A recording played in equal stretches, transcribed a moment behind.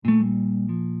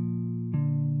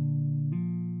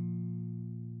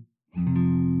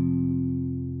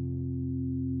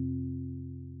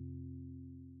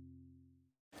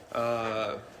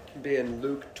be in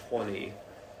Luke 20.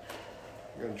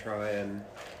 I'm going to try and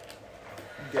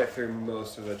get through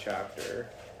most of the chapter.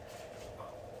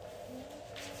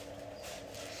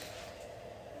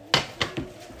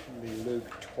 It'll be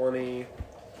Luke 20,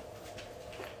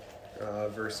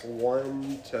 verse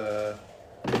 1 to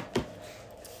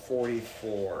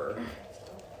 44.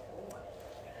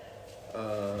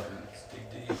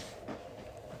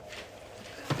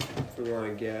 If we want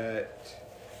to get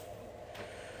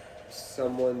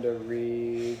someone to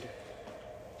read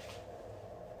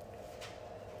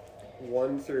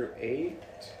 1 through 8.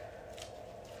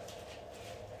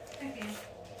 Okay.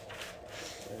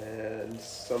 And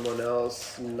someone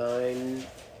else 9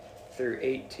 through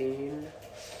 18.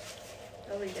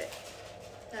 I'll read it.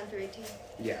 9 through 18.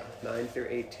 Yeah, 9 through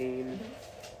 18.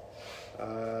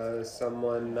 Mm-hmm.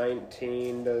 Someone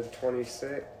 19 to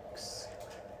 26.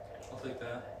 I'll take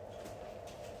that.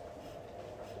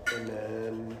 And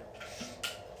then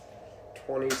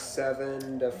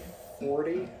 27 to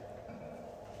 40.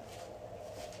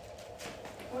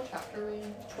 What chapter are we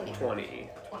in? 20. 20.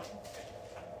 20.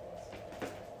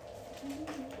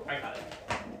 I got it.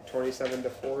 27 to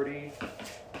 40.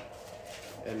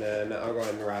 And then I'll go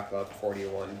ahead and wrap up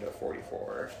 41 to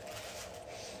 44.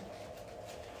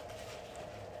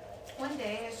 One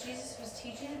day, as Jesus was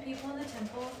teaching the people in the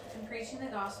temple and preaching the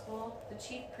gospel, the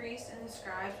chief priests and the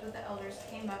scribes with the elders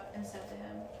came up and said to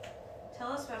him,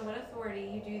 "Tell us by what authority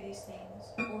you do these things,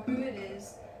 or who it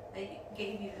is that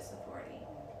gave you this authority."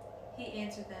 He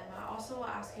answered them, "I also will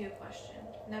ask you a question.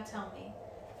 Now tell me,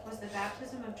 was the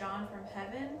baptism of John from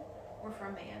heaven or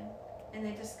from man?" And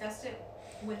they discussed it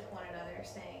with one another,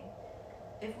 saying,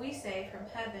 "If we say from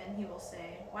heaven, he will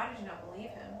say, 'Why did you not believe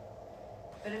him?'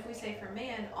 But if we say from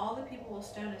man, all the people will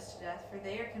stone us to death, for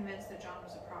they are convinced that John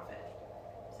was a prophet."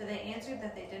 So they answered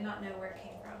that they did not know where it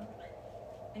came from.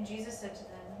 And Jesus said to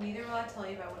them, "Neither will I tell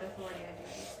you by what authority I do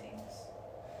these things."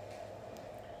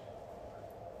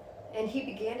 And he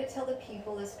began to tell the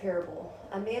people this parable.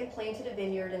 A man planted a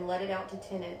vineyard and let it out to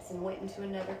tenants and went into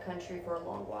another country for a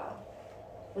long while.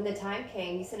 When the time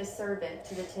came, he sent a servant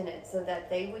to the tenants so that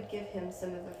they would give him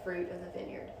some of the fruit of the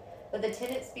vineyard. But the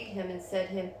tenants beat him and sent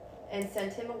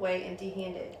him away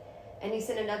empty-handed. And he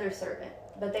sent another servant,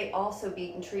 but they also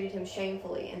beat and treated him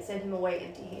shamefully and sent him away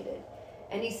empty-handed.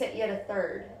 And he sent yet a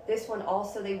third. This one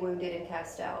also they wounded and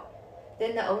cast out.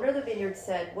 Then the owner of the vineyard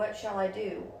said, "What shall I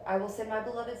do? I will send my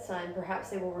beloved son. Perhaps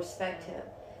they will respect him."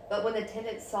 But when the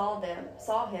tenants saw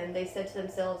him, they said to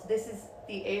themselves, "This is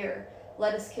the heir.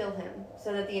 Let us kill him,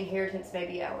 so that the inheritance may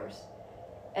be ours."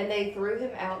 And they threw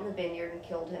him out in the vineyard and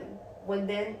killed him. What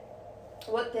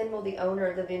then will the owner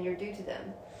of the vineyard do to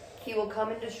them? He will come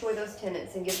and destroy those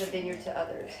tenants and give the vineyard to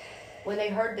others. When they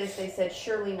heard this, they said,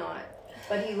 "Surely not."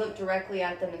 But he looked directly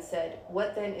at them and said,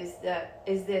 "What then is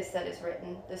this that is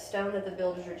written? The stone that the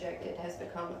builders rejected has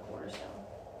become the cornerstone.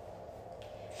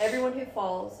 Everyone who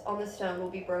falls on the stone will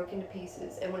be broken to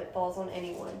pieces, and when it falls on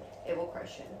anyone, it will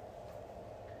crush him."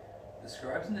 The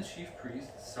scribes and the chief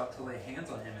priests sought to lay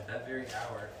hands on him at that very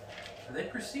hour, for they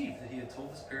perceived that he had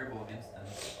told this parable against them,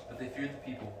 but they feared the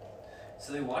people.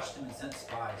 So they watched him and sent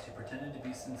spies who pretended to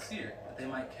be sincere, that they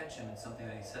might catch him in something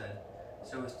that he said,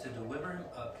 so as to deliver him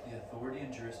up to the authority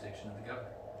and jurisdiction of the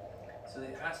governor. So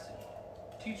they asked him,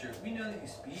 "Teacher, we know that you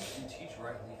speak and teach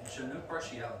rightly and show no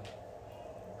partiality,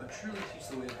 but truly teach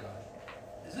the way of God.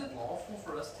 Is it lawful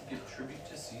for us to give tribute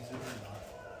to Caesar or not?"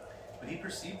 But he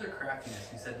perceived their craftiness.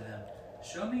 He said to them,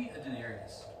 "Show me a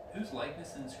denarius. Whose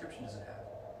likeness and inscription does it have?"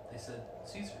 They said,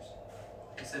 "Caesar's."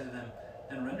 He said to them,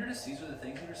 "Then render to Caesar the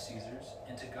things that are Caesar's,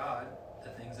 and to God the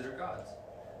things that are God's."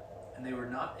 And they were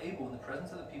not able in the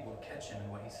presence of the people to catch him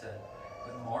in what he said,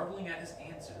 but marveling at his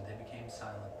answer, they became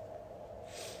silent.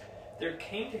 There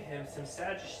came to him some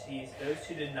Sadducees, those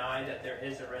who deny that there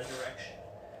is a resurrection.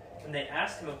 And they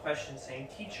asked him a question, saying,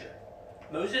 "Teacher,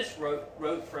 Moses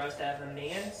wrote for us that if a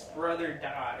man's brother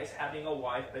dies, having a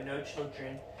wife but no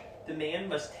children, the man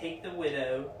must take the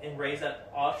widow and raise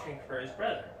up offspring for his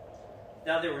brother.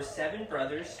 Now there were 7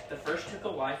 brothers. The first took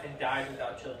a wife and died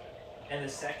without children. And the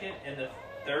second and the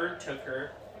third took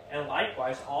her, and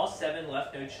likewise all 7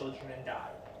 left no children and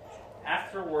died.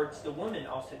 Afterwards the woman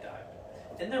also died.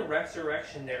 In the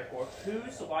resurrection, therefore,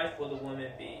 whose wife will the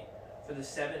woman be? For the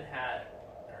 7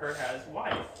 has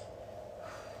wife."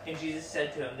 And Jesus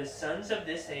said to him, "The sons of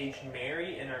this age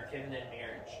marry and are given in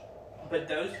marriage. But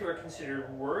those who are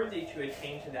considered worthy to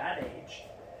attain to that age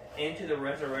and to the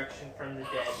resurrection from the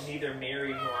dead neither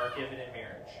marry nor are given in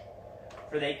marriage.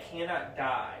 For they cannot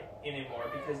die anymore,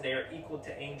 because they are equal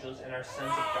to angels and are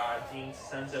sons of God, being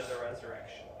sons of the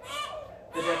resurrection.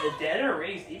 But that the dead are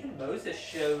raised, even Moses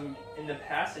showed in the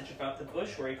passage about the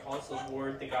bush where he calls the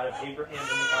Lord the God of Abraham and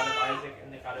the God of Isaac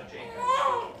and the God of Jacob.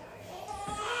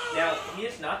 Now, he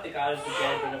is not the God of the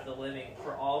dead, but of the living,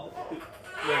 for all who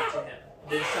live to him.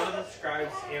 Then some of the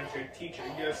scribes answered, Teacher,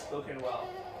 you have spoken well,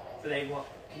 for they will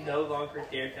no longer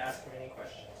dare to ask him any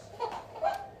questions.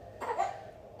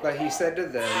 But he said to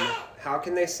them, How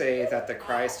can they say that the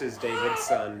Christ is David's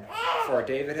son? For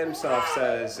David himself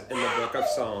says in the book of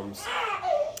Psalms,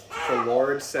 The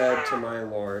Lord said to my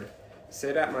Lord,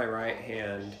 Sit at my right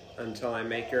hand until I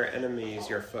make your enemies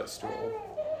your footstool.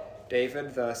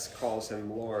 David thus calls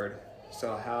him Lord,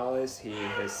 so how is he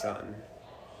his son?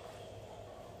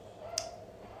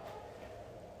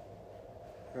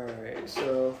 Alright,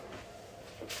 so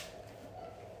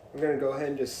I'm going to go ahead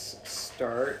and just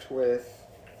start with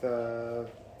the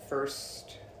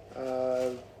first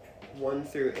 1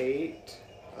 through 8,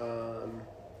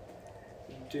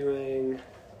 doing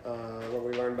what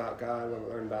we learned about God, what we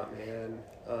learned about man,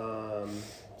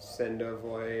 sin to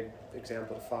avoid,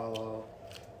 example to follow.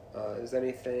 Does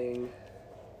anything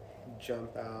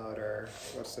jump out, or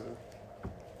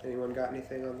anyone got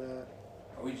anything on that?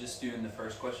 Are we just doing the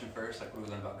first question first, like we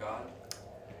learned about God?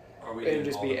 Or are we It can doing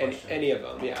just all be the questions? any of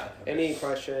them, yeah. Okay. Any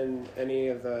question, any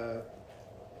of the...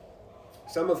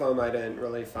 Some of them I didn't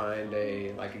really find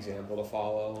a example to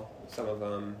follow. Some of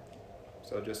them,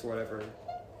 so just whatever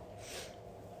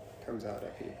comes out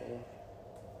at people.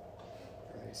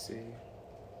 I see.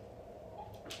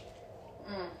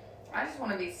 I just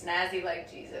want to be snazzy like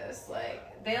Jesus.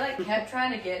 Like, they kept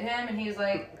trying to get him, and he was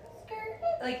like,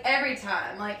 every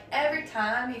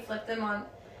time he flipped them on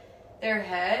their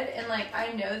head, and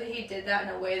I know that he did that in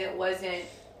a way that wasn't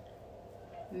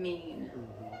mean.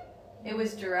 Mm-hmm. It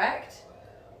was direct,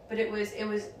 but there was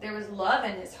love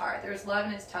in his heart. There was love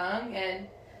in his tongue, and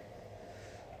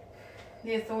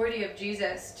the authority of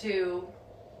Jesus to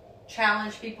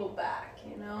challenge people back,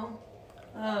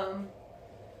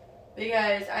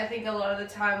 because I think a lot of the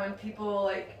time when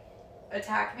people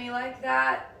attack me like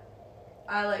that,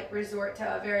 I resort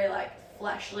to a very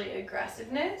fleshly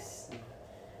aggressiveness,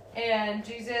 and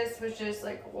Jesus was just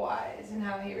wise in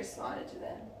how he responded to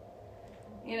them,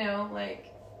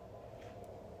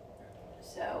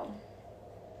 so.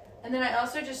 And then I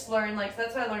also just learned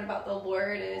that's what I learned about the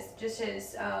Lord, is just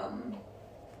his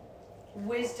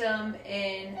wisdom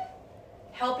in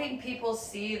helping people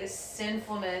see the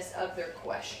sinfulness of their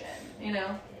question,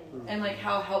 and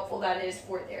how helpful that is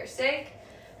for their sake.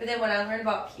 But then what I learned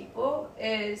about people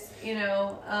is,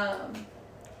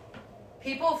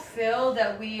 people feel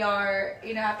that we are,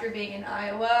 after being in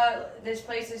Iowa, this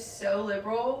place is so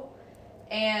liberal,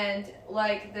 and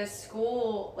the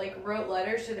school wrote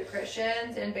letters to the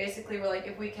Christians and basically were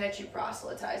if we catch you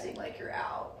proselytizing, you're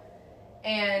out.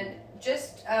 And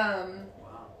just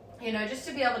just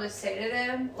to be able to say to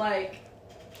them,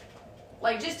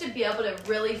 just to be able to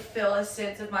really feel a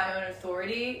sense of my own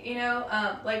authority,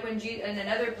 when in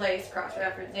another place,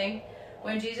 cross-referencing,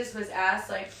 when Jesus was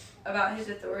asked, about his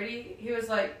authority, he was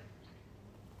the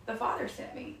Father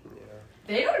sent me. Yeah.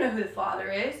 They don't know who the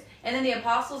Father is. And then the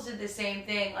apostles did the same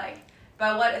thing,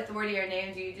 by what authority or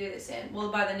name do you do this in? Well,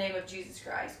 by the name of Jesus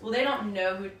Christ. Well, they don't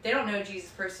know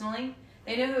Jesus personally.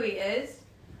 They know who he is.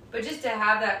 But just to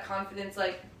have that confidence,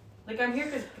 I'm here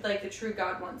because, the true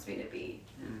God wants me to be.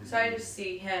 Mm-hmm. So I just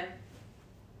see him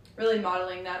really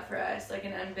modeling that for us, an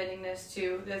unbendingness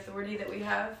to the authority that we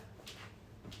have.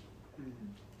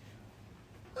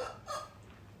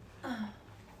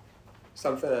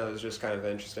 Something that was just kind of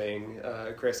interesting,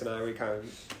 Chris and I,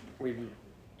 we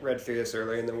read through this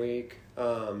earlier in the week,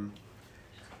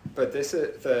 but this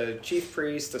is the chief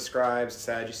priests, the scribes, the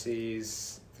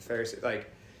Sadducees, the Pharisees,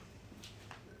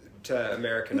 to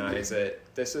Americanize it,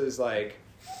 this is the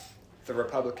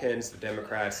Republicans, the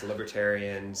Democrats, the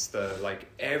Libertarians,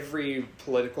 every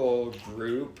political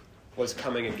group was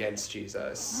coming against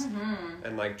Jesus,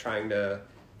 and trying to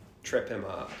trip him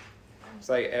up. It's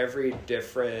every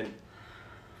different,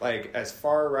 as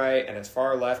far right and as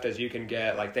far left as you can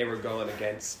get, they were going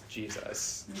against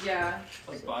Jesus. Yeah.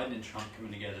 Biden and Trump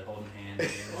coming together, holding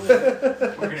hands.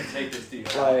 We're gonna take this deal.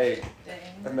 Dang.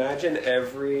 Imagine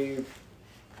every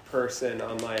person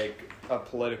on a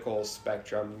political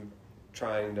spectrum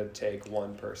trying to take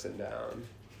one person down.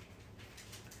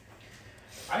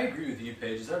 I agree with you,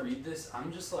 Paige. As I read this,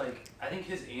 I'm just I think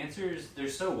his answers, they're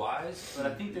so wise, but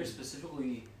I think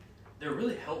they're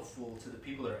really helpful to the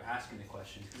people that are asking the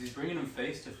questions, because he's bringing them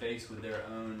face to face with their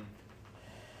own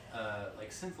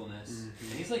sinfulness,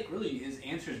 and he's really, his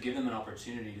answers give them an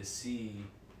opportunity to see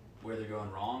where they're going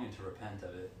wrong and to repent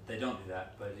of it. They don't do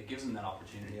that, but it gives them that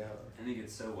opportunity. Yeah. I think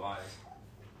it's so wise.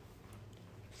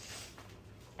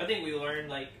 I think we learned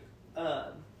like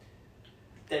that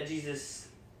Jesus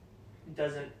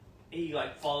doesn't. He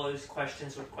like follows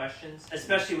questions with questions,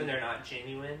 especially when they're not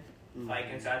genuine. Like,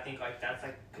 and so I think like that's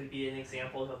like could be an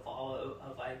example to follow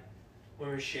of like when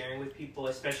we're sharing with people,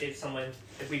 especially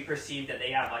if we perceive that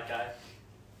they have like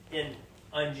an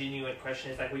ungenuine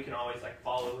question. It's like we can always like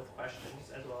follow with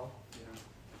questions as well.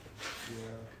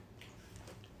 Yeah.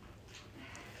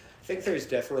 I think there's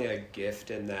definitely a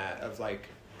gift in that of like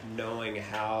knowing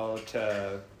how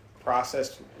to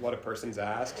process what a person's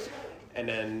asked and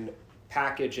then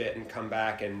package it and come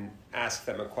back and ask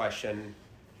them a question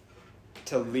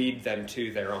to lead them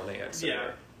to their own answer.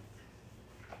 Yeah.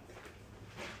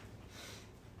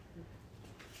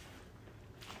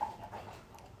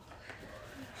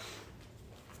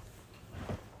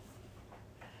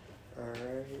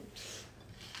 Alright.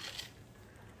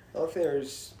 I don't think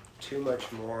there's too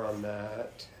much more on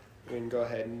that. We can go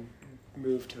ahead and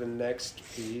move to the next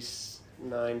piece,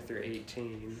 9 through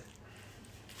 18.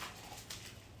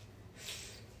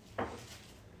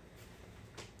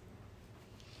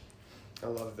 I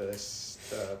love this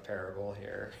parable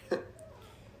here.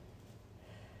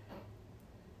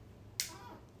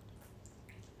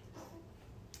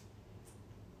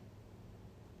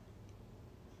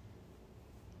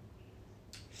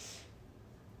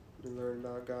 We learn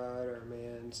about God, our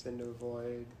man, sin to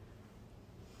avoid,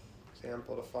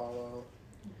 example to follow.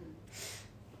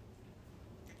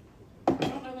 I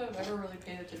don't know that I've ever really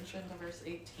paid attention to verse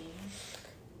 18.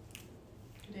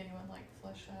 Did anyone like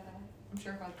flesh that out? I'm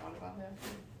sure if I thought about it, I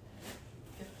could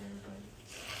get there, but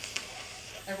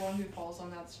everyone who falls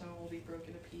on that stone will be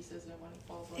broken to pieces, and when it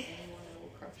falls on anyone, it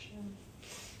will crush them.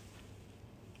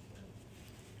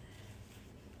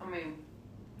 I mean,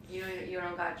 you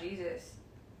don't got Jesus,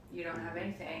 you don't have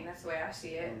anything. That's the way I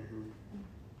see it.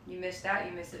 Mm-hmm. You miss that,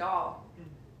 you miss it all.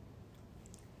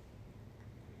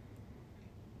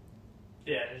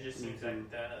 Yeah, and it just seems like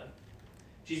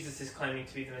Jesus is claiming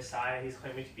to be the Messiah. He's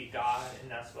claiming to be God,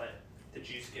 and that's what the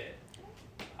Jews get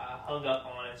hung up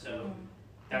on, and so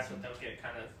that's what they'll get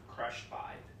kind of crushed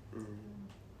by.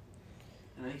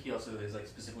 And I think he also is like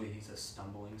specifically he's a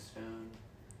stumbling stone.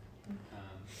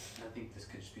 I think this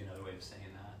could just be another way of saying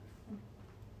that.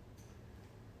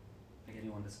 Like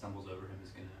anyone that stumbles over him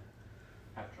is gonna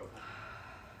have trouble.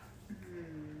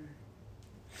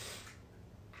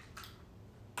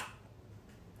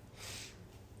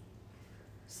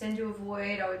 Sin to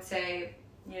avoid, I would say,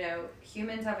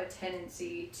 humans have a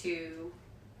tendency to,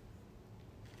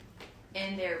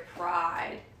 in their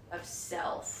pride of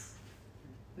self,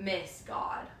 miss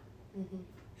God.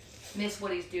 Miss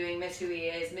what he's doing, miss who he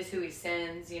is, miss who he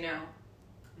sends,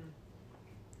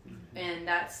 And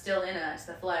that's still in us,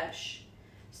 the flesh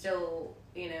still,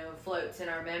 floats in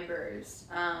our members.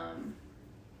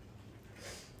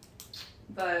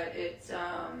 But it's,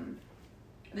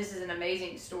 this is an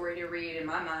amazing story to read in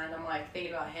my mind. I'm like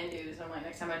thinking about Hindus. I'm like,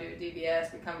 next time I do a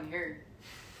DBS, we come here.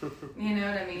 You know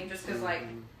what I mean? Just because, like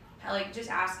just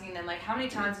asking them, like, how many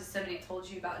times has somebody told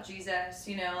you about Jesus?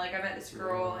 Like I met this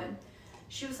girl and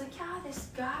she was like, yeah, this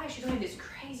guy, she told me this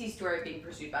crazy story of being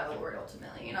pursued by the Lord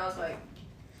ultimately. And I was like,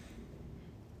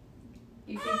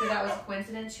 you think that was a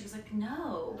coincidence? She was like,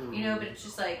 no. But it's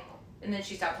just like, and then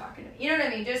she stopped talking to me. You know what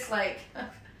I mean? Just like,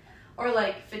 or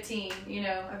like Fatine,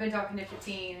 I've been talking to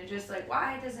Fatine and just like,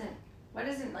 why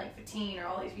doesn't like Fatine or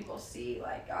all these people see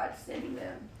like God sending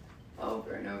them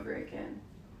over and over again?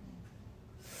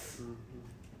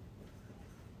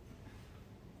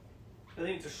 I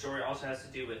think the story also has to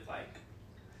do with like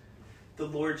the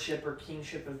lordship or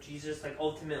kingship of Jesus. Like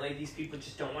ultimately, these people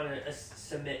just don't want to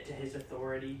submit to his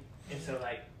authority, and so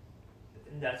like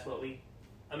that's what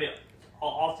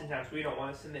oftentimes we don't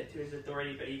want to submit to his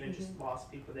authority, but even just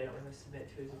lost people, they don't want to submit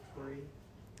to his authority.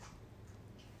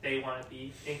 They want to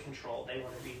be in control. They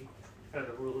want to be kind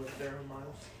of the ruler of their own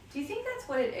lives. Do you think that's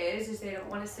what it is they don't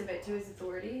want to submit to his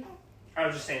authority? I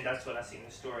was just saying that's what I see in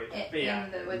the story. But yeah.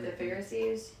 With the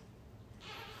Pharisees?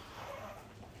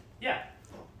 Yeah.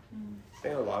 I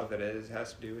think a lot of it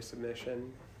has to do with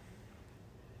submission.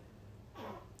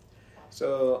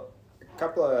 So a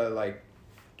couple of like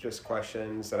just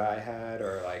questions that I had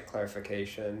or like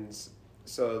clarifications.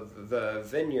 So the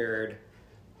vineyard,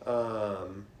 what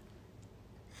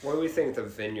do we think the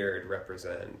vineyard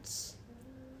represents?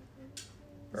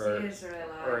 Or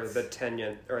the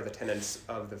tenants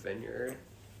of the vineyard.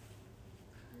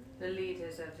 The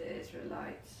leaders of the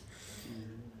Israelites.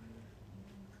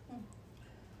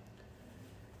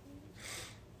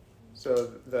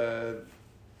 So the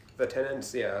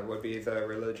tenants, would be the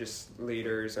religious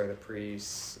leaders or the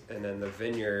priests, and then the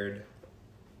vineyard,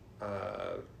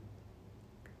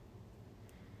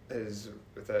 is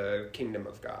the kingdom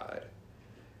of God.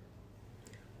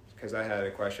 Because I had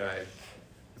a question, I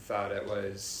thought it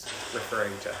was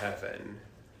referring to heaven,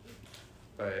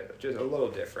 but just a little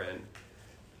different.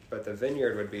 But the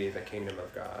vineyard would be the kingdom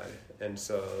of God, and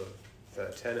so the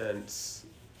tenants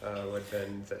would have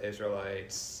been the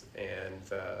Israelites and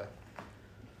the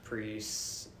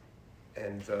priests,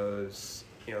 and those,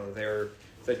 they're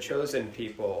the chosen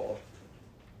people,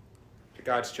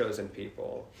 God's chosen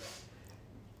people.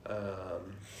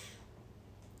 And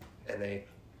they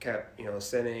kept,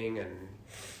 sinning and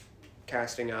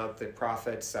casting out the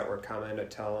prophets that were coming to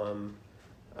tell them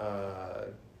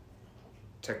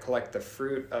to collect the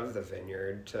fruit of the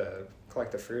vineyard, to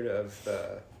collect the fruit of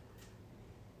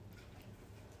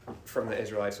from the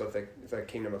Israelites with the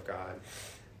kingdom of God.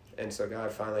 And so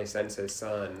God finally sends his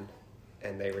son,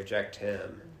 and they reject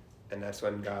him. And that's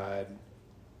when God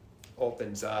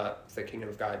opens up the kingdom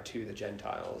of God to the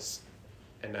Gentiles.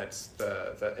 And that's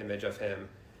the image of him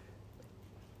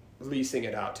leasing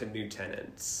it out to new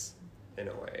tenants, in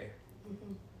a way.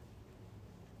 Mm-hmm.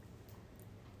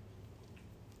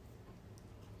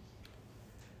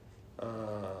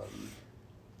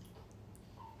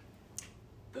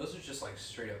 Those are just like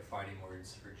straight up fighting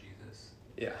words for Jesus.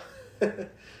 Yeah.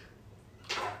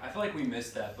 I feel like we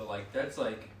missed that, but like that's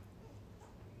like,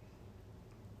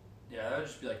 yeah, that would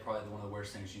just be like probably one of the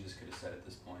worst things Jesus could have said at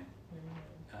this point.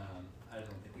 I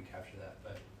don't think we captured that,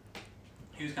 but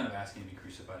he was kind of asking to be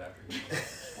crucified after he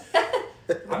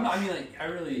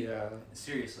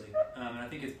seriously, and I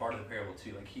think it's part of the parable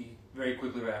too. Like he very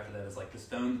quickly right after that is like the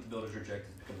stone that the builders rejected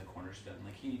has become the cornerstone.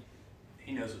 Like he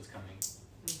knows what's coming.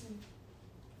 Mm-hmm.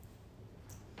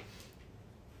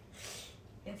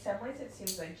 In some ways, it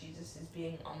seems like Jesus is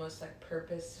being almost like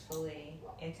purposefully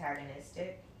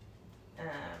antagonistic,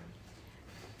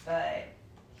 but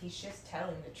he's just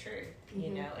telling the truth,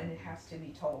 Mm-hmm. and it has to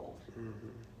be told. Mm-hmm.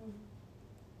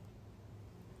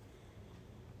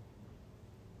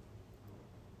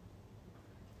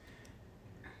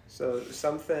 So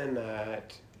something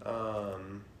that I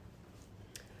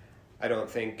don't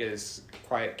think is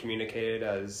quite communicated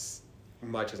as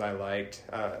much as I liked.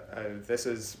 This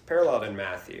is paralleled in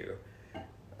Matthew.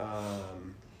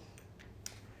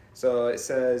 So it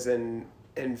says in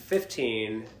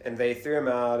 15, and they threw him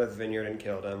out of the vineyard and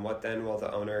killed him. What then will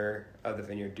the owner of the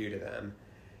vineyard do to them?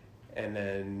 And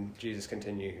then Jesus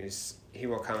continues, he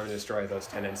will come and destroy those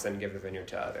tenants and give the vineyard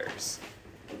to others.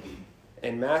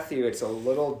 In Matthew, it's a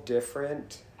little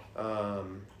different,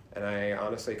 and I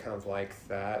honestly kind of like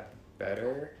that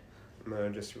better. I'm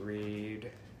going to just read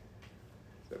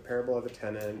the parable of the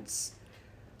tenants.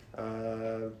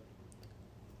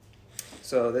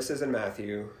 So this is in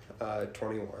Matthew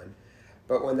 21.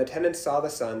 But when the tenants saw the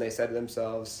son, they said to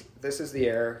themselves, "This is the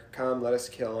heir. Come, let us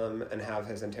kill him and have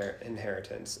his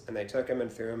inheritance." And they took him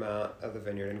and threw him out of the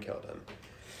vineyard and killed him.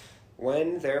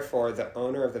 When, therefore, the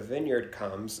owner of the vineyard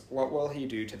comes, what will he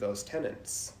do to those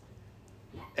tenants?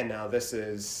 And now this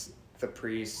is the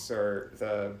priests or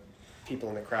the people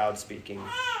in the crowd speaking.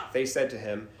 They said to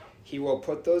him, "He will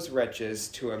put those wretches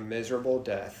to a miserable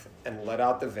death and let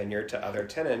out the vineyard to other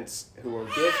tenants who will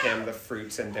give him the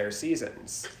fruits in their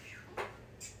seasons."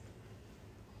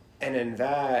 And in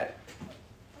that,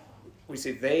 we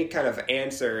see they kind of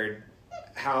answered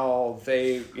how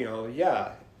they,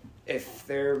 if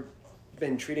they're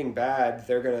been treating bad,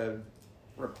 they're going to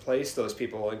replace those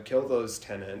people and kill those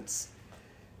tenants.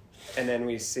 And then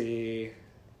we see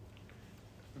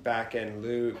back in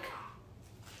Luke,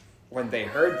 when they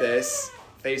heard this,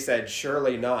 they said,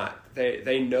 "Surely not."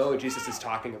 They know Jesus is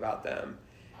talking about them.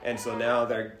 And so now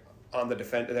they're on the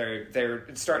defense. They're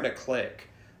starting to click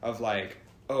of like,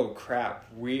 oh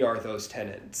crap, we are those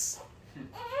tenants.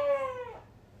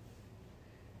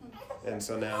 And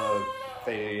so now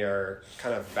they are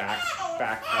kind of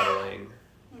backpedaling.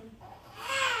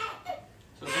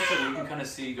 So essentially we can kind of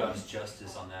see God's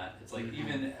justice on that. It's like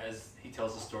even as he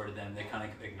tells the story to them, they kind of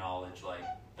acknowledge like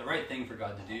the right thing for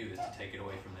God to do is to take it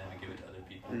away from them and give it to other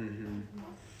people. Mm-hmm.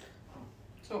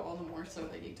 So all the more so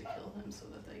they need to kill him so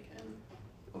that they can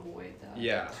avoid that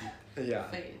Yeah.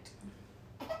 fate.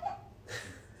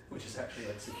 Which is actually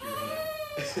like securing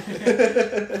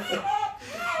it.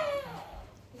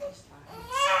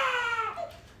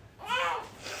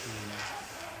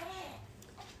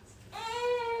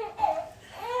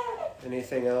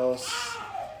 Anything else?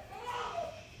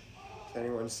 Does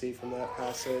anyone see from that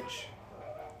passage?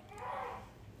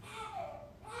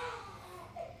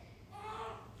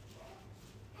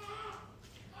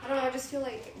 I don't know, I just feel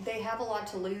like they have a lot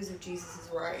to lose if Jesus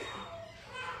is right.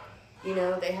 You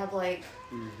know, they have like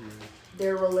Mm-hmm.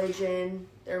 their religion,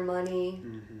 their money,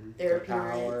 Mm-hmm. their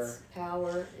appearance,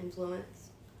 power, influence.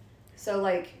 So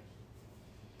like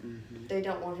Mm-hmm. they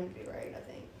don't want him to be right, I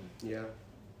think. Yeah.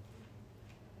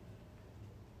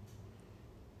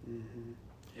 Mm-hmm.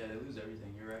 Yeah, they lose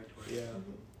everything. You're right, Tori. Yeah.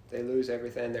 They lose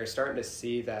everything. They're starting to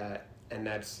see that, and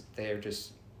they're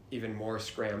just even more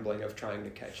scrambling of trying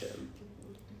to catch him.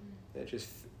 It just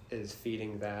is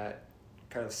feeding that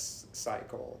kind of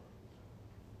cycle.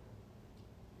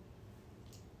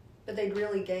 But they'd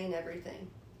really gain everything.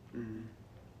 Mm-hmm.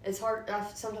 It's hard. I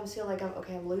sometimes feel like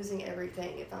I'm losing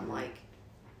everything if I'm like,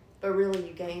 but really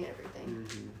you gain everything.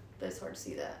 Mm-hmm. But it's hard to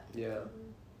see that. Yeah.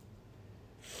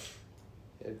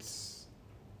 It's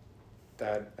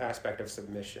that aspect of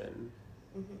submission.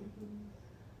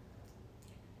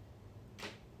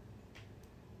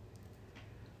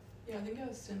 Yeah, I think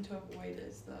a sin to avoid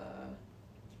is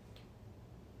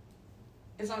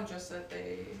it's not just that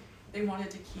they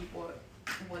wanted to keep what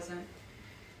wasn't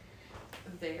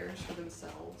theirs for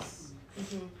themselves.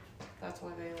 That's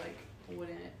why they like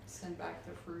wouldn't send back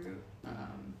the fruit.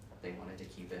 They wanted to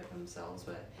keep it themselves,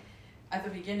 but at the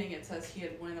beginning it says he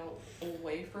had went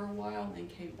away for a while and then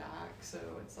came back. So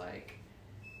it's like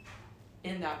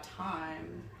in that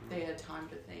time they had time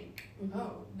to think,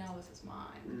 oh, now this is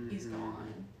mine. He's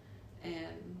gone,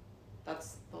 and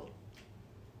that's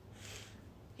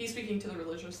he's speaking to the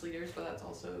religious leaders, but that's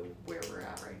also where we're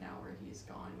at right now, where he's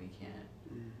gone. We can't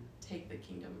take the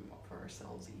kingdom for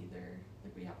ourselves either.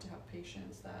 Like we have to have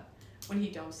patience that when he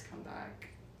does come back,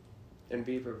 And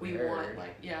be prepared. we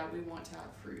want to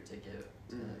have fruit to give,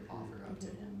 to offer up to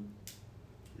him.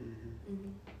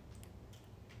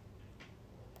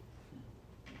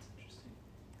 That's interesting.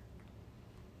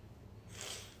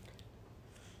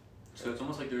 So it's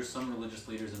almost like there's some religious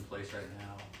leaders in place right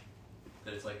now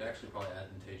that it's like actually probably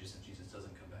advantageous if Jesus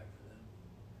doesn't come back for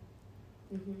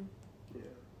them. Yeah.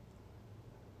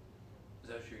 Is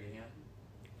that what you're getting at?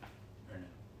 Or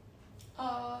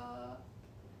no?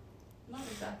 Not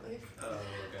exactly. Oh,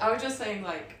 okay. I was just saying,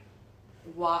 like,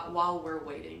 while we're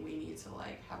waiting, we need to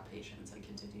like have patience and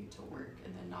continue to work,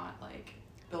 and then not like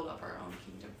build up our own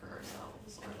kingdom for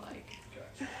ourselves, or like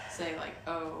Gotcha. say like,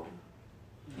 oh,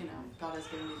 you know, God has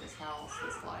given me this house,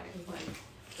 this life, like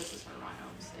this is for my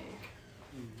own sake.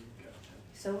 Gotcha.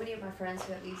 So many of my friends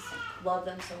who at least love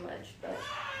them so much, but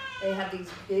they have these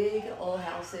big old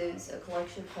houses, a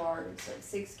collection of cars, like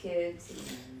 6 kids.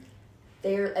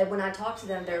 And when I talk to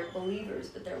them, they're believers,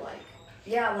 but they're like,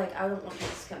 yeah, like I don't want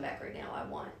Jesus to come back right now.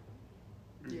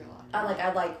 You're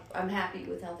I'm happy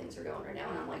with how things are going right now.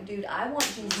 And I'm like, dude, I want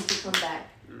Jesus to come back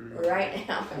right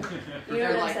now. You know they're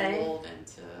what I'm like saying? lulled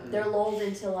into. They're lulled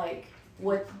into like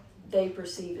what they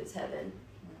perceive as heaven.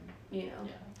 You know.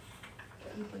 Yeah.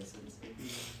 Complacency.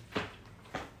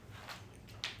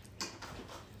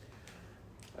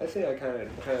 I think I kind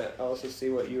of also see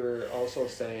what you were also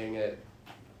saying, it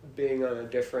being on a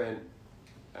different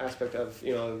aspect of,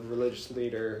 you know, a religious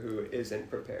leader who isn't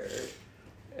prepared.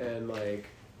 And like,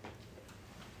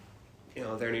 you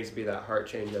know, there needs to be that heart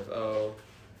change of, oh,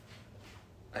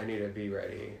 I need to be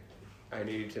ready. I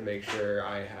need to make sure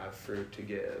I have fruit to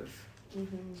give.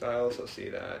 So I also see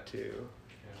that too.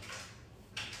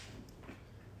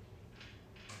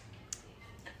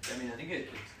 I mean, I think it's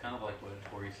kind of like what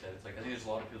Tori said. It's like I think there's a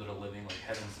lot of people that are living like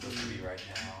heaven's supposed to be right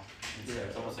now. And so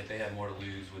it's almost like they have more to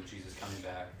lose with Jesus coming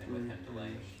back than with him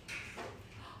delaying.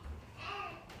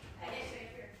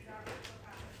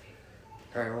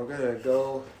 All right, we're going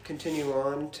to continue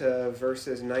on to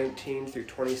verses 19 through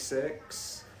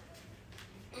 26.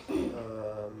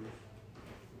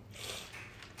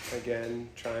 Again,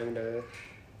 trying to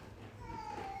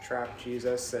trap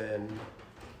Jesus in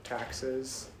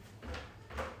taxes.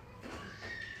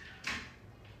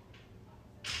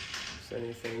 Does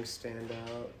anything stand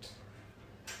out?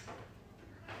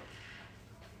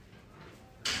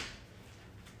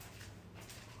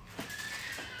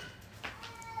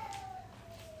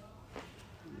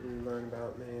 We learn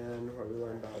about man, what we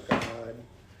learn about God.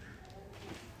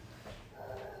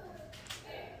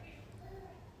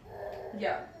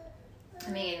 Yeah.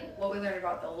 I mean, what we learned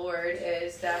about the Lord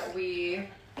is that we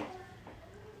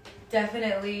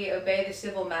definitely obey the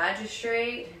civil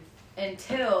magistrate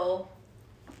until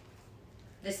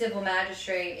the civil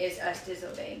magistrate is us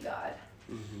disobeying God.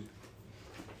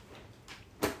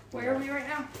 Where are we right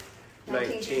now?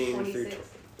 19 through 26.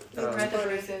 We read the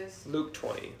verses. Luke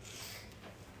 20.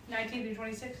 19 through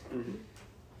 26?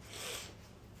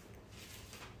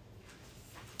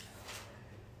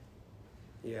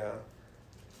 Yeah.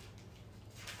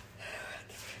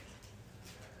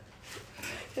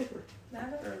 Not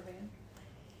a urban.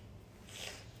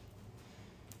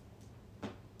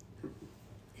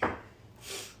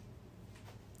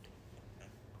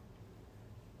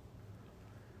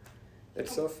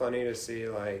 It's so funny to see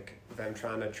like them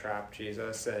trying to trap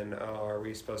Jesus and, oh, are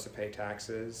we supposed to pay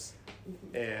taxes?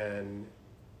 And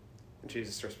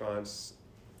Jesus responds,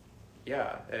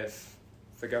 yeah, if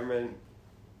the government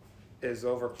is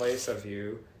over place of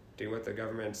you, do what the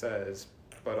government says,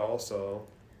 but also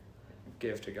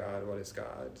give to God what is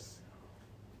God's.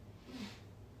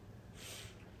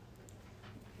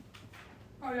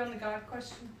 Are we on the God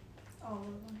question? All of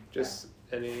them. Just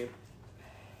any...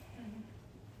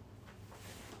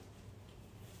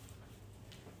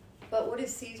 But what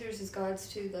is Caesar's is God's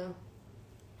too, though?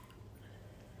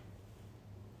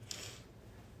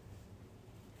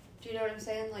 Do you know what I'm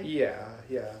saying? Like, Yeah.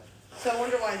 so I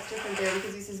wonder why it's different there,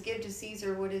 because he says, give to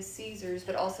Caesar what is Caesar's,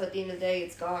 but also at the end of the day,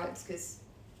 it's God's, because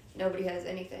nobody has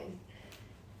anything.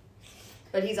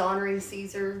 But he's honoring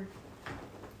Caesar.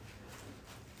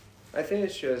 I think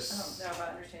it's I don't just... know if I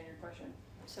understand your question.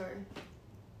 Sorry.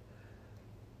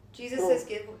 Jesus Well- says,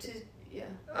 give to, yeah.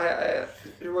 I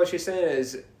what she's saying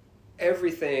is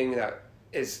everything that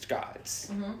is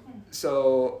God's. Mm-hmm.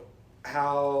 So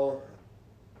how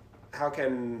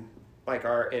can like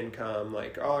our income,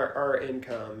 like our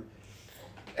income,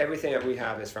 everything that we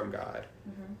have is from God.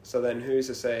 Mm-hmm. So then who's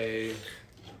to say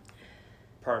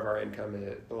part of our income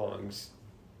it belongs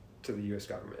to the US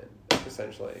government,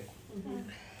 essentially? Mm-hmm.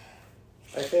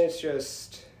 I think it's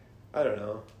just, I don't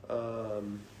know.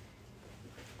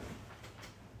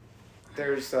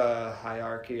 There's a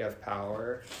hierarchy of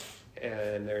power,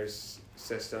 and there's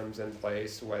systems in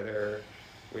place, whether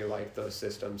we like those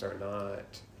systems or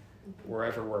not.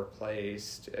 Wherever we're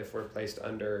placed, if we're placed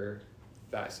under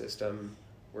that system,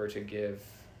 we're to give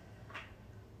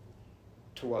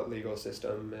to what legal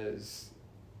system is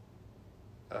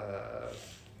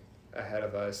ahead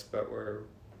of us, but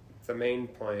the main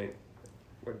point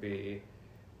would be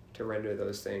to render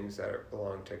those things that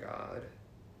belong to God.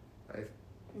 I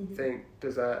think,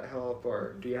 does that help,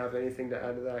 or do you have anything to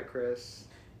add to that, Chris?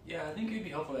 Yeah, I think it'd be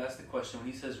helpful to ask the question when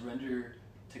he says render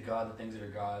to God the things that are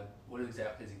God, what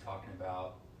exactly is he talking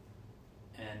about?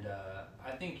 And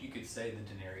I think you could say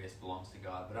the denarius belongs to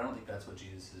God, but I don't think that's what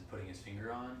Jesus is putting his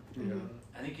finger on. Yeah.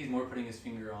 I think he's more putting his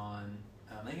finger on,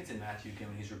 I think it's in Matthew again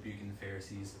when he's rebuking the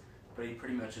Pharisees, but he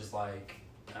pretty much is like,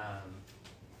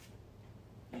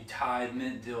 you tithe,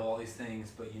 mint, dill, all these things,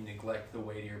 but you neglect the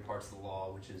weightier parts of the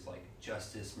law, which is like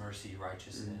justice, mercy,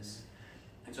 righteousness.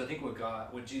 And so I think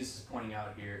what Jesus is pointing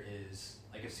out here is,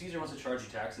 like, if Caesar wants to charge you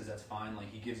taxes, that's fine. Like,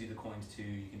 he gives you the coins too,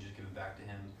 you can just give them back to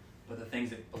him. But the things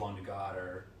that belong to God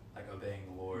are like obeying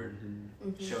the Lord,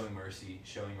 showing mercy,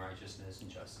 showing righteousness and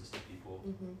justice to people.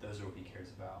 Those are what he cares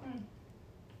about.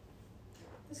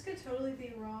 This could totally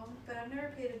be wrong, but I've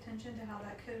never paid attention to how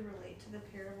that could relate to the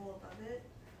parable above it.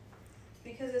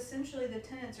 Because essentially the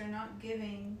tenants are not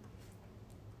giving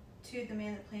to the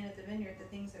man that planted the vineyard the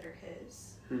things that are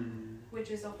his,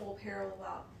 which is a whole parable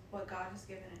about what God has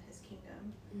given in his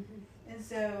kingdom. And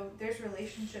so there's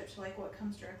relationships like what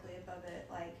comes directly above it.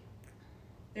 Like,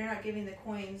 they're not giving the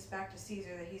coins back to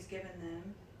Caesar that he's given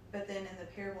them, but then in the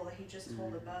parable that he just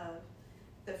told above,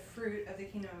 the fruit of the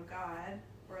kingdom of God,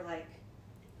 or like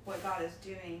what God is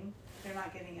doing, they're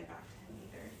not giving it back to him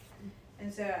either.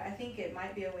 And so I think it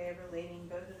might be a way of relating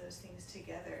both of those things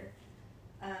together,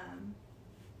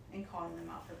 and calling them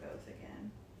out for both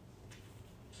again.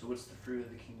 So what's the fruit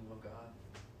of the kingdom of God?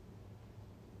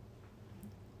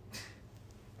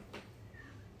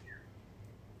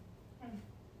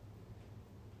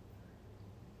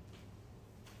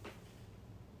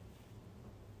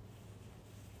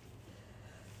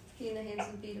 Be in the hands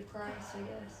and feet of Christ, I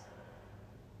guess.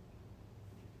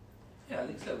 Yeah, I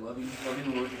think so. Loving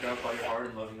the Lord your God with all your heart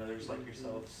and loving others like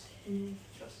yourselves.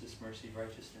 Justice, mercy,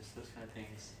 righteousness, those kind of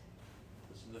things.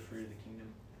 Those are the fruit of the kingdom.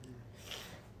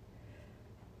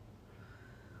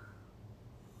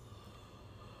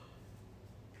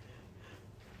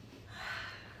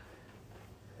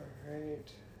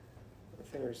 Alright. I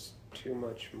think there's too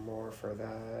much more for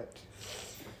that.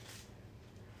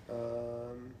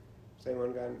 Has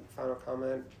anyone got a final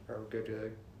comment? Or we're good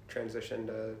to transition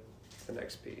to the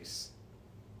next piece?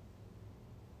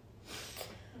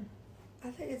 I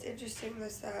think it's interesting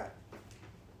was that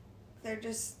they're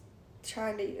just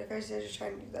trying to, the Pharisees are just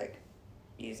trying to like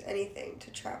use anything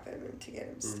to trap him and to get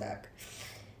him stuck.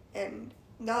 And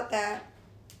not that,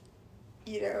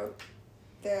 you know,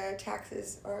 the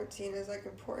taxes aren't seen as like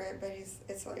important, but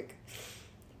it's like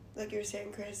you were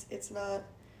saying, Chris, it's not,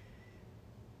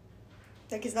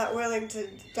 like he's not willing to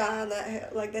die on that hill.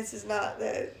 Like this is not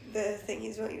the thing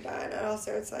he's willing to die on. And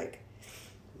also it's like,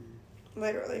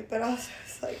 literally, but also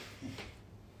it's like,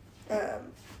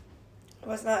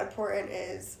 what's not important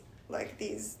is like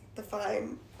the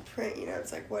fine print,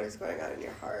 it's like, what is going on in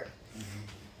your heart?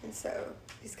 Mm-hmm. And so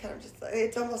he's kind of just like,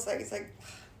 it's almost like, he's like,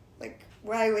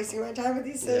 why are you wasting my time with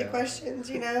these silly questions,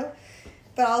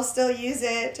 But I'll still use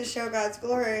it to show God's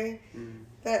glory.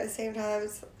 But at the same time,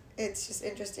 it's just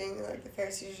interesting. Like, the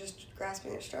Pharisees are just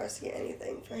grasping at straws to get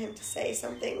anything for him to say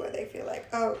something where they feel like,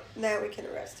 oh, now we can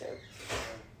arrest him.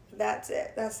 That's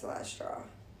it. That's the last straw.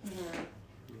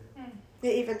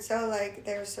 Yeah, even so, like,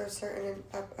 they were so certain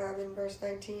in verse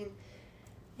 19,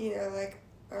 like,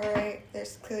 all right, they're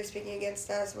clearly speaking against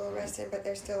us, we'll arrest him, but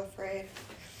they're still afraid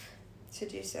to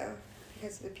do so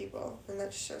because of the people. And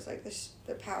that just shows, like,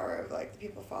 the power of, like, the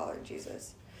people following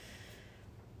Jesus.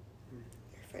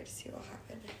 They're afraid to see what will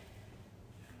happen.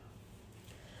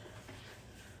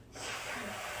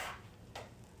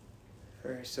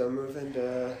 All right, so moving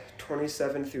to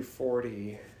 27 through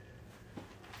 40.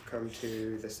 Come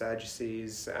to the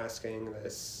Sadducees asking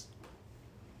this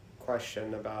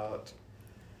question about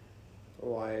a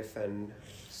wife and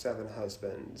 7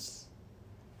 husbands.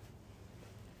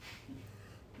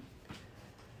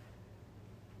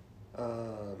 Do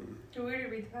we already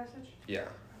read the passage? Yeah.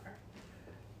 Okay.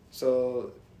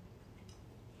 So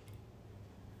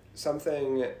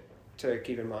something to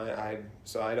keep in mind, I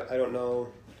don't know,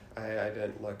 I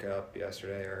didn't look up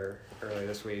yesterday or early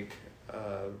this week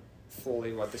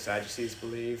fully what the Sadducees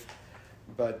believe,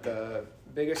 but the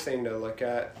biggest thing to look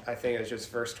at, I think, is just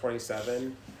verse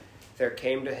 27. There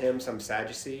came to him some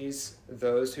Sadducees,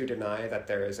 those who deny that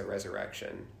there is a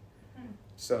resurrection.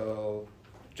 So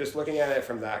just looking at it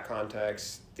from that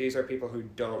context, these are people who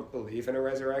don't believe in a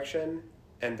resurrection,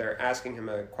 and they're asking him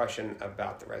a question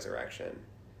about the resurrection.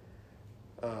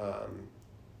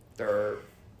 They're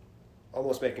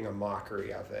almost making a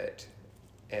mockery of it.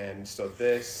 And so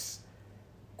this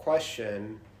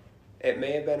question, it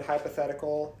may have been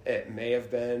hypothetical, it may have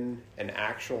been an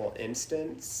actual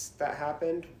instance that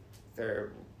happened. There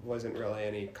wasn't really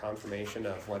any confirmation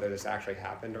of whether this actually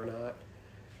happened or not.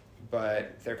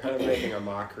 But they're kind of making a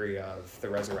mockery of the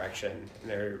resurrection. And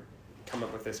they're come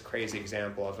up with this crazy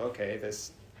example of, okay,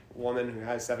 this woman who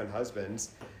has 7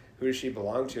 husbands, who does she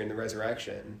belong to in the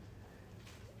resurrection?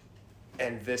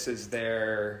 And this is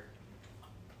they're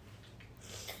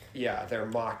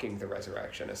mocking the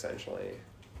resurrection, essentially.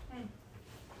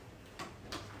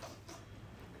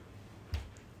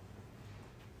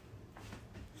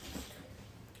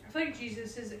 I feel like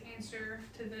Jesus' answer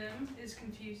to them is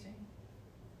confusing.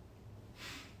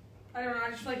 I don't know, I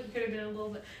just feel like he could have been a little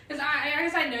bit... Because I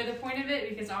guess I know the point of it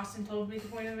because Austin told me the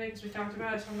point of it because we talked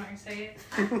about it, so I'm not going to say it.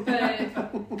 But...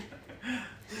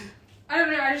 I don't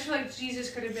know, I just feel like Jesus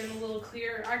could have been a little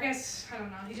clearer. I guess, I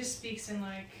don't know, he just speaks in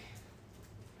like...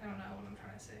 I don't know what I'm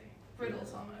trying to say.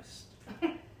 Riddles, almost.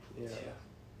 Yeah.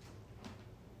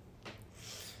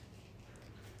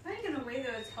 I think in a way,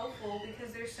 though, it's helpful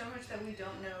because there's so much that we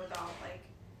don't know about, like,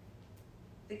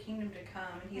 the kingdom to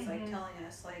come. And he's, like, telling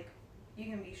us, like, you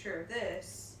can be sure of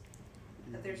this,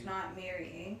 that there's not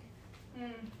marrying.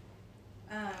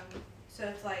 So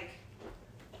it's, like,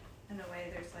 in a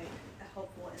way, there's, like, a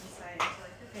helpful insight into,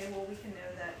 like, okay, well, we can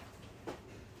know that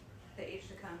the age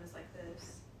to come is like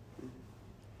this.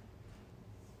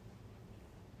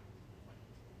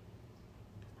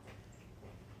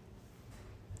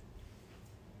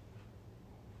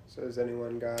 So has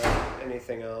anyone got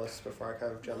anything else before I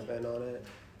kind of jump in on it?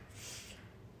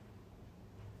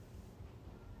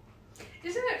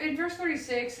 Isn't it in verse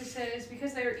 46, it says,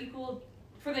 because they are equal,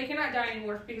 for they cannot die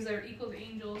anymore because they are equal to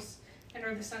angels and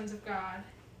are the sons of God.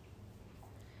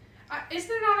 Is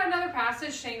there not another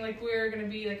passage saying, like, we're going to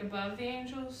be, like, above the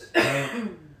angels?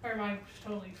 Or am I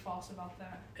totally false about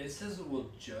that? It says it will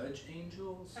judge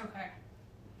angels. Okay.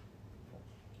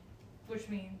 Which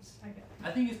means, I guess.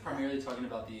 I think it's primarily talking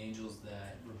about the angels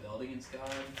that rebelled against God.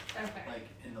 Okay. Like,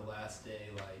 in the last day,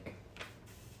 like,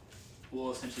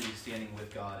 we'll essentially be standing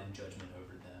with God in judgment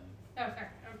over them. Okay.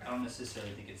 I don't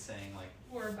necessarily think it's saying, like...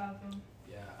 We're above them.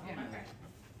 Yeah, I Yeah, don't know. okay.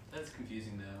 That's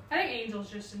confusing, though. I think angels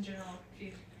just in general are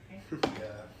confusing.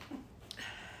 Yeah.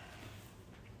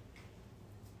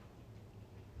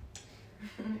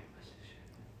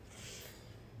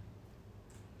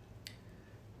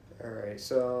 Alright,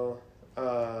 so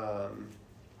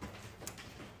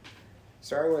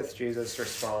starting with Jesus'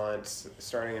 response,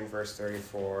 starting in verse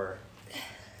 34,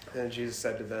 and Jesus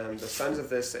said to them, "The sons of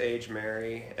this age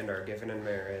marry and are given in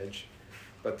marriage,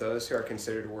 but those who are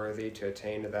considered worthy to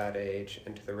attain to that age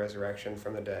and to the resurrection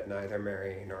from the dead neither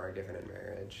marry nor are given in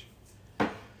marriage."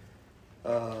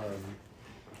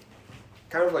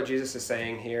 Kind of what Jesus is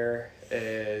saying here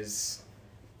is,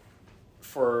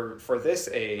 for this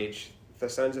age, the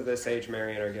sons of this age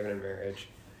marry and are given in marriage.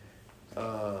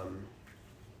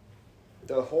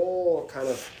 the whole kind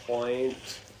of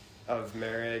point of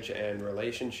marriage and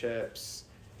relationships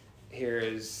here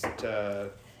is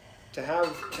to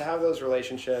have those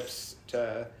relationships,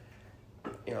 to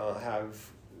have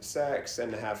sex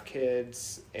and to have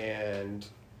kids, and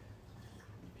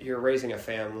you're raising a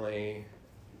family,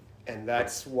 and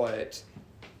that's what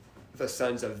the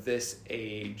sons of this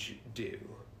age do.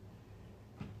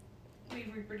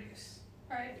 We reproduce,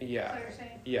 right? Yeah. Is that what you're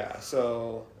saying? Yeah,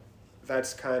 so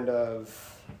that's kind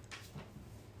of,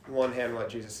 on one hand, what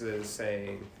Jesus is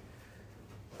saying.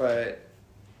 But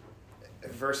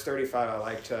verse 35, I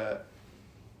like to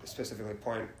specifically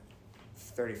point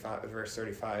verse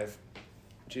 35.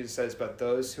 Jesus says, but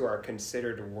those who are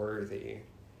considered worthy.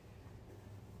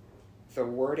 The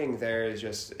wording there is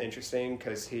just interesting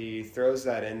because he throws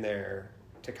that in there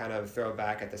to kind of throw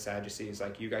back at the Sadducees,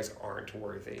 like, you guys aren't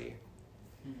worthy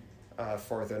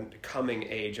for the coming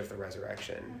age of the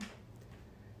resurrection.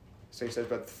 So he says,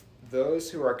 but those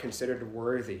who are considered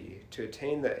worthy to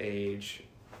attain the age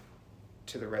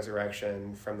to the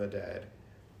resurrection from the dead,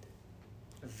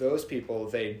 those people,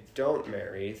 they don't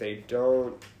marry, they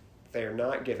are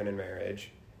not given in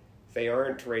marriage, they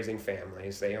aren't raising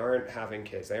families, they aren't having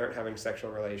kids, they aren't having sexual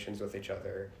relations with each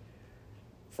other,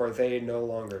 for they no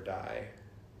longer die.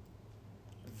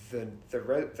 The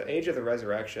age of the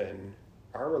resurrection,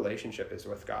 our relationship is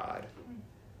with God.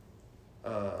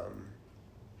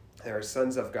 There are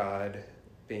sons of God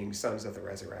being sons of the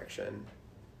resurrection.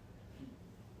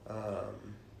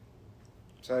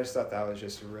 So I just thought that was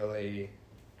just really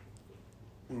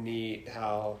neat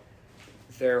how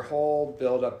their whole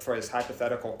build-up for his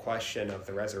hypothetical question of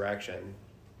the resurrection,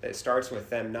 it starts with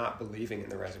them not believing in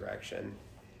the resurrection.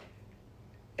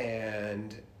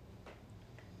 And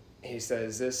he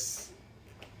says this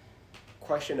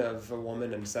question of a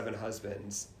woman and 7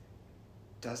 husbands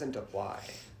doesn't apply.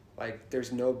 Like,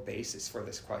 there's no basis for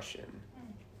this question.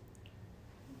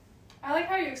 I like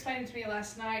how you explained it to me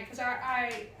last night, because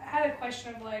I had a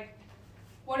question of, like,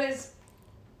 what is,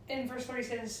 in verse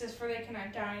 46, it says, for they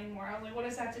cannot die anymore. I was like, what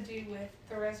does that have to do with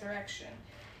the resurrection?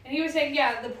 And he was saying,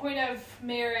 yeah, the point of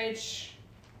marriage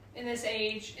in this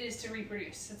age is to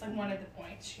reproduce. It's like one of the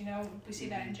points, we see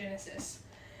that in Genesis.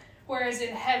 Whereas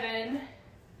in heaven,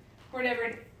 we're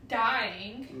never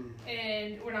dying,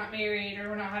 and we're not married, or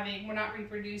we're not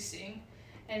reproducing.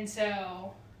 And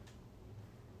so,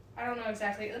 I don't know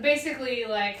exactly. Basically,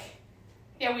 like,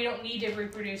 yeah, we don't need to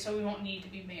reproduce, so we won't need to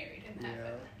be married in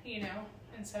heaven,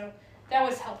 And so, that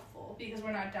was helpful, because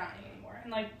we're not dying anymore.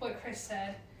 And like what Chris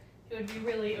said, it would be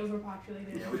really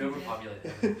overpopulated. Yeah, we'd overpopulate.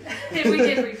 If we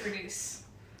did reproduce.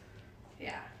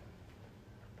 Yeah.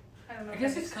 I don't know. I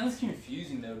guess it's kind of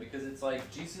confusing though, because it's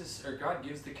like Jesus or God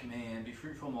gives the command, be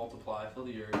fruitful, multiply, fill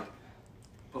the earth,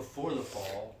 before the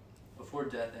fall, before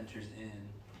death enters in.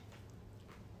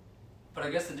 But I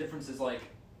guess the difference is, like,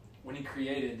 when he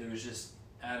created, there was just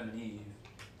Adam and Eve.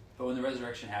 But when the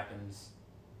resurrection happens,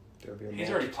 he's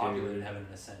already populated heaven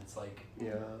in a sense. Like,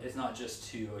 it's not just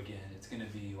 2 again. It's going to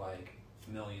be, like,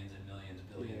 millions and millions,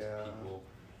 billions of people.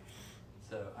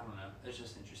 So, I don't know. It's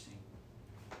just interesting.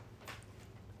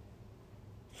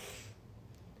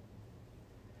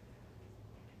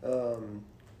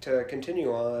 To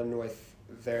continue on with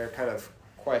their kind of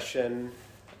question,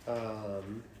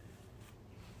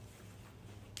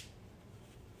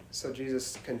 so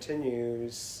Jesus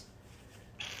continues,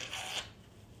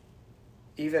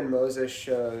 even Moses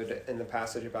showed in the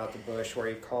passage about the bush where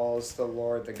he calls the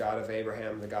Lord the God of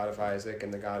Abraham, the God of Isaac,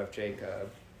 and the God of Jacob.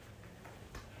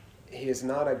 He is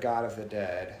not a God of the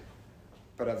dead,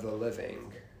 but of the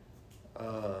living.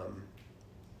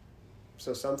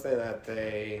 So something that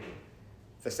the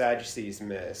Sadducees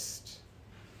missed,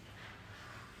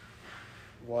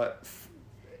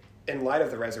 in light of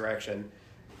the resurrection,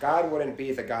 God wouldn't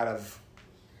be the God of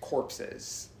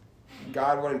corpses.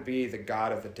 God wouldn't be the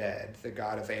God of the dead, the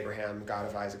God of Abraham, God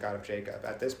of Isaac, God of Jacob.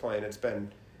 At this point, it's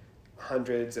been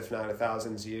hundreds, if not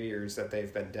thousands of years that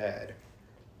they've been dead.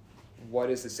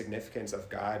 What is the significance of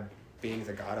God being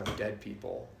the God of dead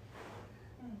people?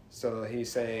 So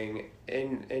he's saying,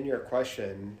 in your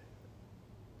question,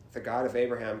 the God of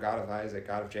Abraham, God of Isaac,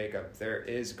 God of Jacob, there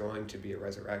is going to be a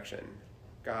resurrection.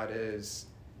 God is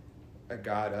a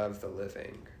God of the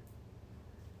living.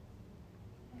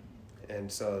 And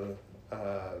so,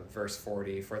 verse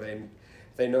 40, for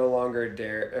they no longer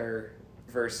dare, or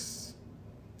verse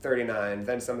 39,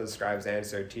 then some of the scribes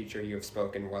answered, Teacher, you have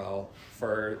spoken well,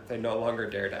 for they no longer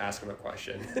dare to ask him a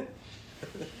question.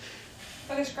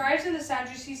 Are the scribes and the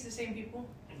Sadducees the same people?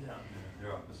 No.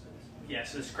 They're opposites. Yeah,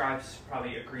 so the scribes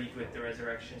probably agreed with the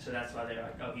resurrection, so that's why they're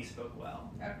like, oh, he spoke well.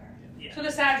 Okay. Yeah. So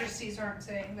the Sadducees aren't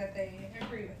saying that they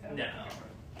agree with them. No.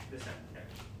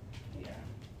 Yeah.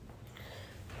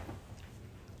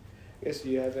 I guess, do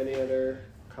you have any other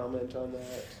comment on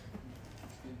that?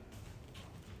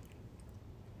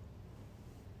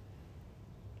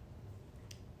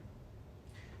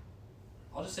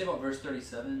 I'll just say about verse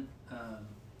 37.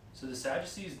 So the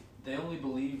Sadducees, they only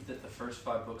believed that the first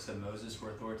 5 books of Moses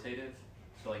were authoritative.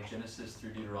 So like Genesis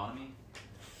through Deuteronomy.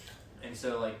 And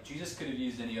so like Jesus could have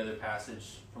used any other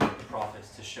passage from like, the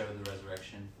prophets to show the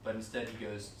resurrection. But instead he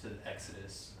goes to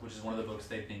Exodus, which is one of the books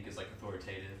they think is like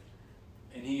authoritative.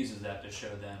 And he uses that to show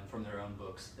them from their own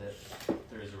books that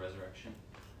there is a resurrection.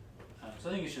 So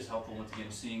I think it's just helpful, once again,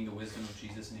 seeing the wisdom of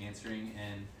Jesus and answering.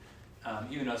 And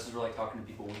even us, as we're like talking to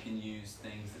people, we can use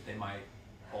things that they might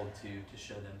hold to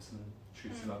show them some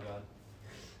truths about God.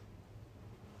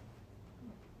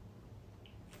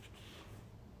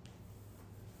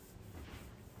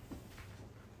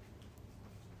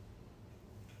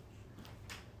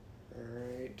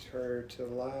 Alright, turn to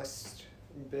the last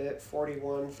bit,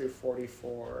 41 through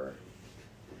 44.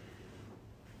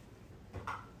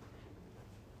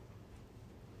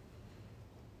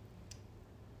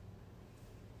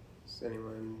 Has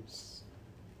anyone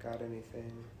got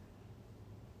anything?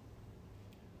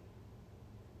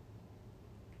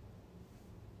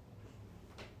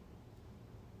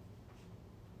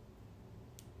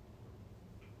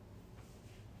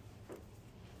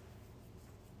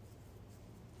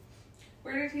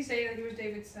 Where did he say that he was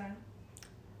David's son?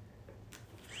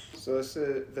 So this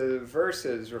is, the verse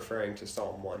is referring to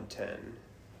Psalm 110.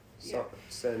 Yeah.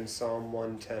 It's in Psalm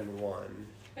 110:1.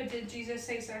 But did Jesus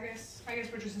say so? I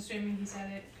guess we're just assuming he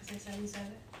said it because they said he said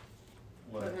it.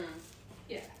 What?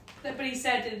 But he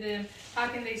said to them, "How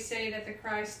can they say that the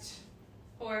Christ,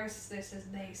 or this is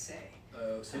they say So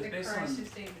that it's the based Christ on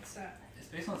is David's son?" it's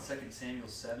based on 2 Samuel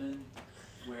 7,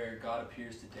 where God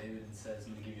appears to David and says,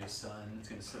 "I'm going to give you a son that's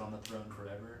going to sit on the throne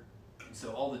forever." And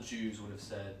so all the Jews would have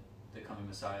said the coming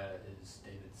Messiah is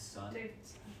David's son. David's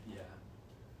son. Yeah.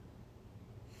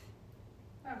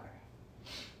 Okay.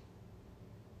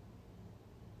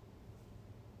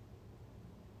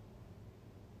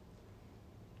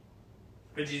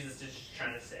 But Jesus is just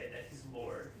trying to say that he's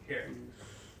Lord here.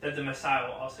 That the Messiah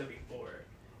will also be Lord.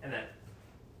 And that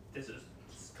this is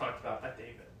talked about by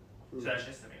David. So that's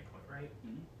just the main point, right?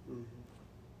 Mm-hmm.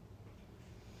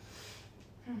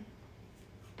 Mhm.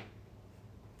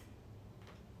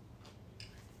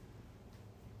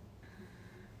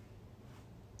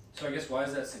 So I guess, why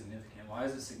is that significant? Why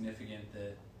is it significant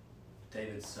that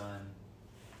David's son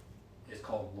is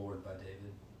called Lord by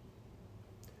David?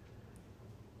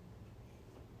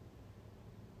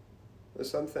 There's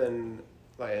something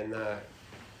like in that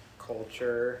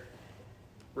culture,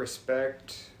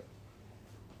 respect,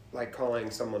 like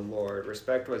calling someone Lord,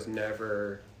 respect was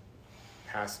never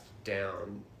passed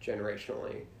down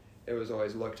generationally. It was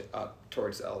always looked up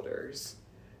towards elders,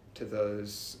 to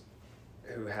those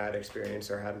who had experience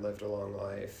or had lived a long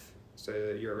life. So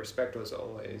your respect was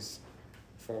always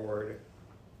forward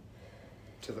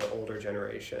to the older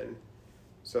generation.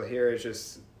 So here is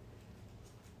just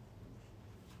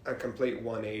a complete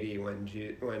 180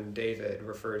 when David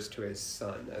refers to his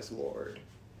son as Lord.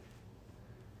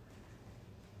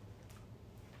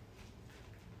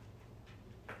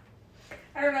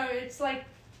 I don't know. It's like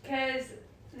because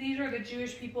these were the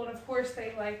Jewish people, and of course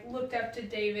they like looked up to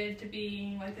David to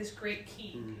being like this great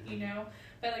king, you know.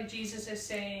 But like Jesus is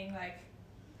saying, like,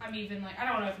 I'm even like, I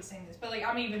don't know if he's saying this, but like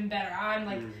I'm even better. I'm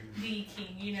like the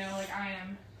king, you know. Like I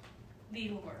am the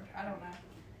Lord. I don't know.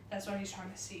 That's what he's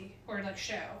trying to see or like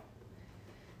show.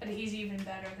 But he's even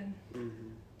better than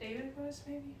David was,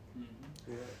 maybe.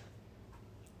 Yeah.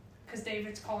 Because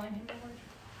David's calling him Lord.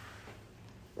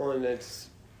 Well, and it's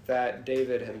that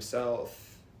David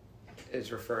himself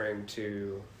is referring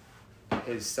to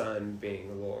his son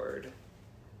being Lord.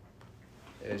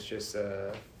 It's just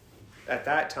at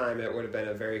that time it would have been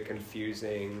a very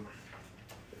confusing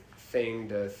thing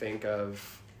to think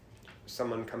of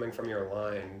someone coming from your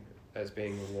line as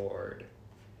being Lord.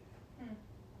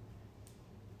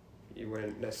 You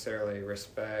wouldn't necessarily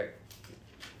respect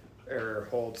or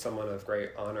hold someone of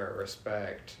great honor or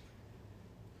respect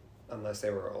unless they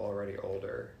were already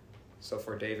older. So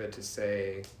for David to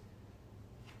say,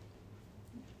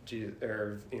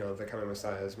 the coming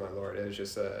Messiah is my Lord, it was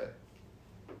just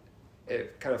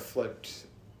it kind of flipped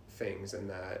things in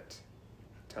that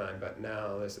time. But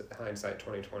now, this hindsight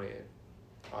 2020, it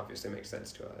obviously makes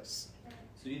sense to us.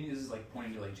 So do you think this is like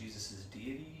pointing to like Jesus'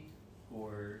 deity,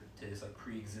 or to his like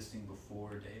pre-existing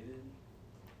before David?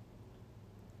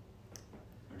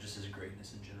 just his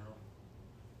greatness in general?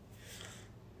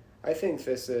 I think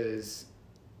this is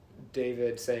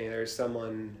David saying there's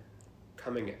someone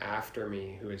coming after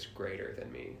me who is greater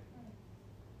than me.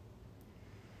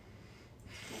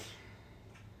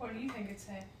 What do you think it's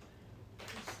saying?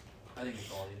 I think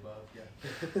it's all the above,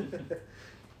 yeah.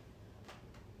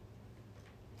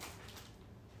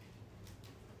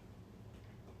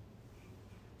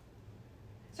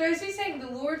 So is he saying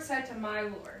the Lord said to my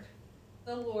Lord?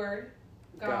 The Lord,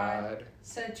 God,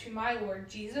 said to my Lord,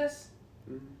 Jesus?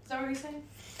 Mhm. Is that what he's saying?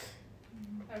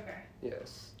 Okay.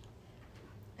 Yes.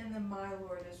 And the my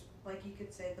Lord is, like you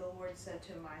could say, the Lord said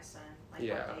to my son, like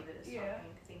Yeah. what David is Yeah.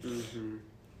 thinking. Mm-hmm.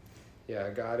 Yeah,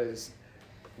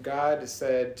 God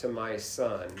said to my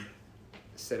son,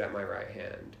 sit at my right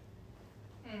hand.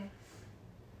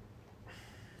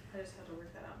 I just had to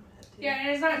work that out in my head too. Yeah, and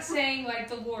it's not saying like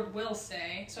the Lord will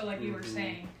say, so like you were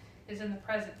saying, is in the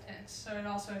present tense. So it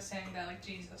also is saying that like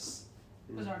Jesus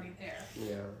was already there,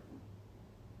 Yeah.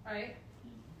 right?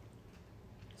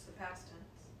 It's the past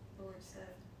tense. The Lord said.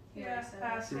 He Yeah, already said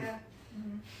past, it. yeah.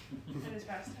 Mhm. It is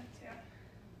past tense, yeah.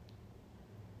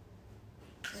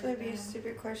 This might be a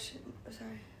stupid question. Oh,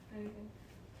 sorry. Anything.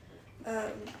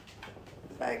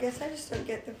 But I guess I just don't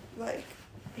get the like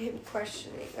him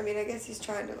questioning. I mean, I guess he's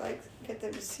trying to like get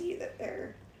them to see that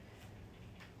they're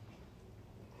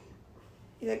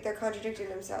contradicting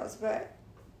themselves. But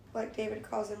like David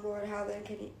calls him Lord, how then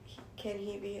can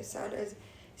he be his son? Is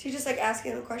he just like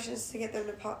asking them questions to get them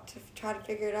to try to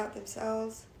figure it out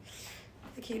themselves,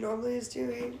 like he normally is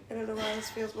doing? I don't know why this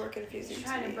feels more confusing. He's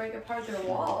trying to to me. break apart their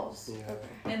walls. Yeah.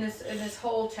 Okay. In this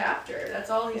whole chapter. That's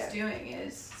all he's doing,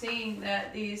 is seeing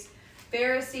that these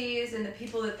Pharisees and the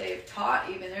people that they've taught,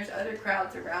 even there's other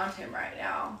crowds around him right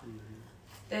now,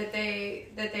 that they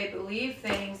believe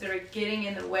things that are getting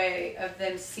in the way of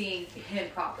them seeing him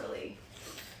properly.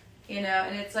 You know,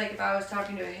 and it's like if I was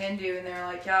talking to a Hindu and they're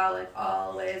like, yeah, like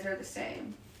all ways are the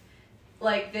same.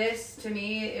 Like this, to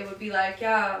me, it would be like,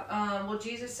 yeah, well,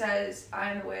 Jesus says,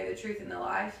 I am the way, the truth, and the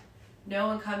life. No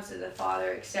one comes to the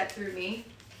Father except through me.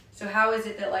 So how is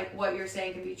it that like what you're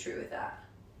saying can be true with that?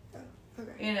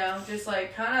 Okay. You know, just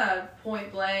like kind of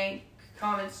point blank,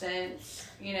 common sense,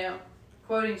 you know,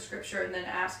 quoting scripture and then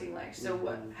asking like, so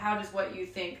what? How does what you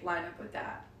think line up with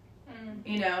that?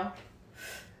 You know,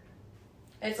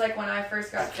 it's like when I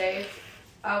first got saved,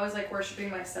 I was like worshiping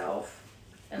myself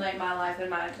and like my life and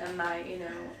my you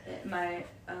know my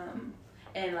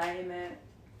enlightenment.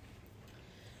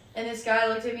 And this guy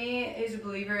looked at me. He's a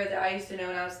believer that I used to know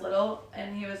when I was little,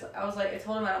 and I was like, I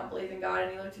told him I don't believe in God,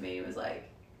 and he looked at me and he was like,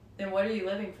 then what are you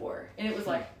living for? And it was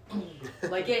like,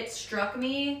 like it struck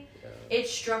me. It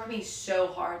struck me so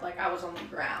hard, like I was on the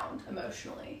ground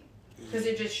emotionally, because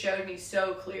it just showed me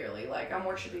so clearly, like I'm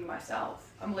worshiping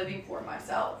myself. I'm living for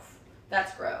myself.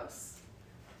 That's gross.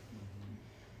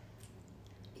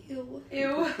 Ew.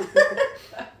 Ew.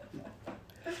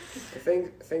 I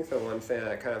think the one thing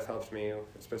that kind of helped me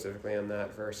specifically on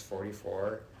that verse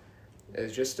 44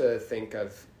 is just to think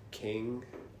of King.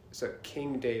 So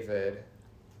King David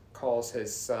calls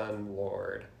his son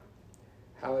Lord.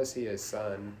 How is he his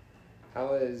son?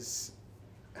 How is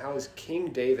King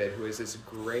David, who is this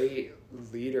great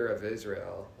leader of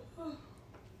Israel,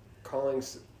 calling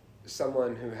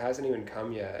someone who hasn't even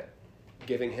come yet,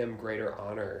 giving him greater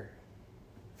honor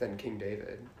than King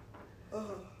David?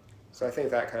 So I think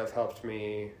that kind of helped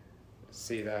me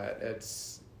see that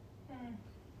it's,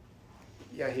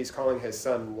 yeah, he's calling his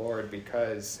son Lord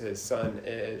because his son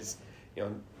is, you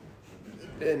know,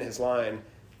 in his line,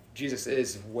 Jesus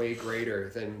is way greater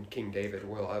than King David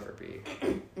will ever be.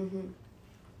 And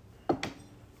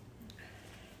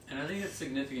I think it's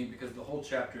significant because the whole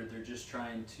chapter, they're just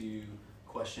trying to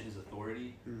question his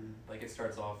authority. Like it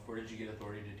starts off, where did you get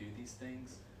authority to do these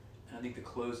things? And I think the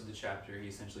close of the chapter, he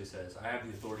essentially says, I have the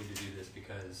authority to do this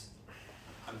because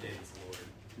I'm David's Lord.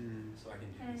 So I can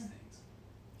do these things.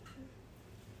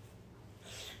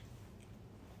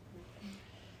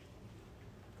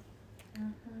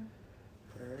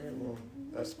 Alright, well,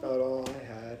 that's about all I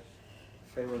had.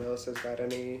 If anyone else has got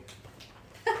any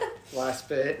last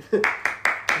bit.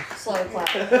 Slow clap.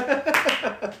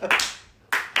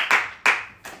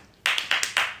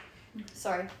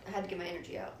 Sorry, I had to get my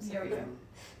energy out. So. There we go.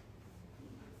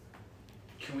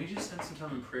 Can we just spend some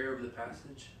time in prayer over the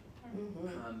passage?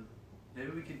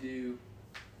 Maybe we could do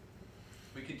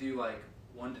like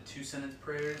 1 to 2 sentence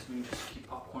prayers. We can just keep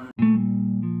popcorn.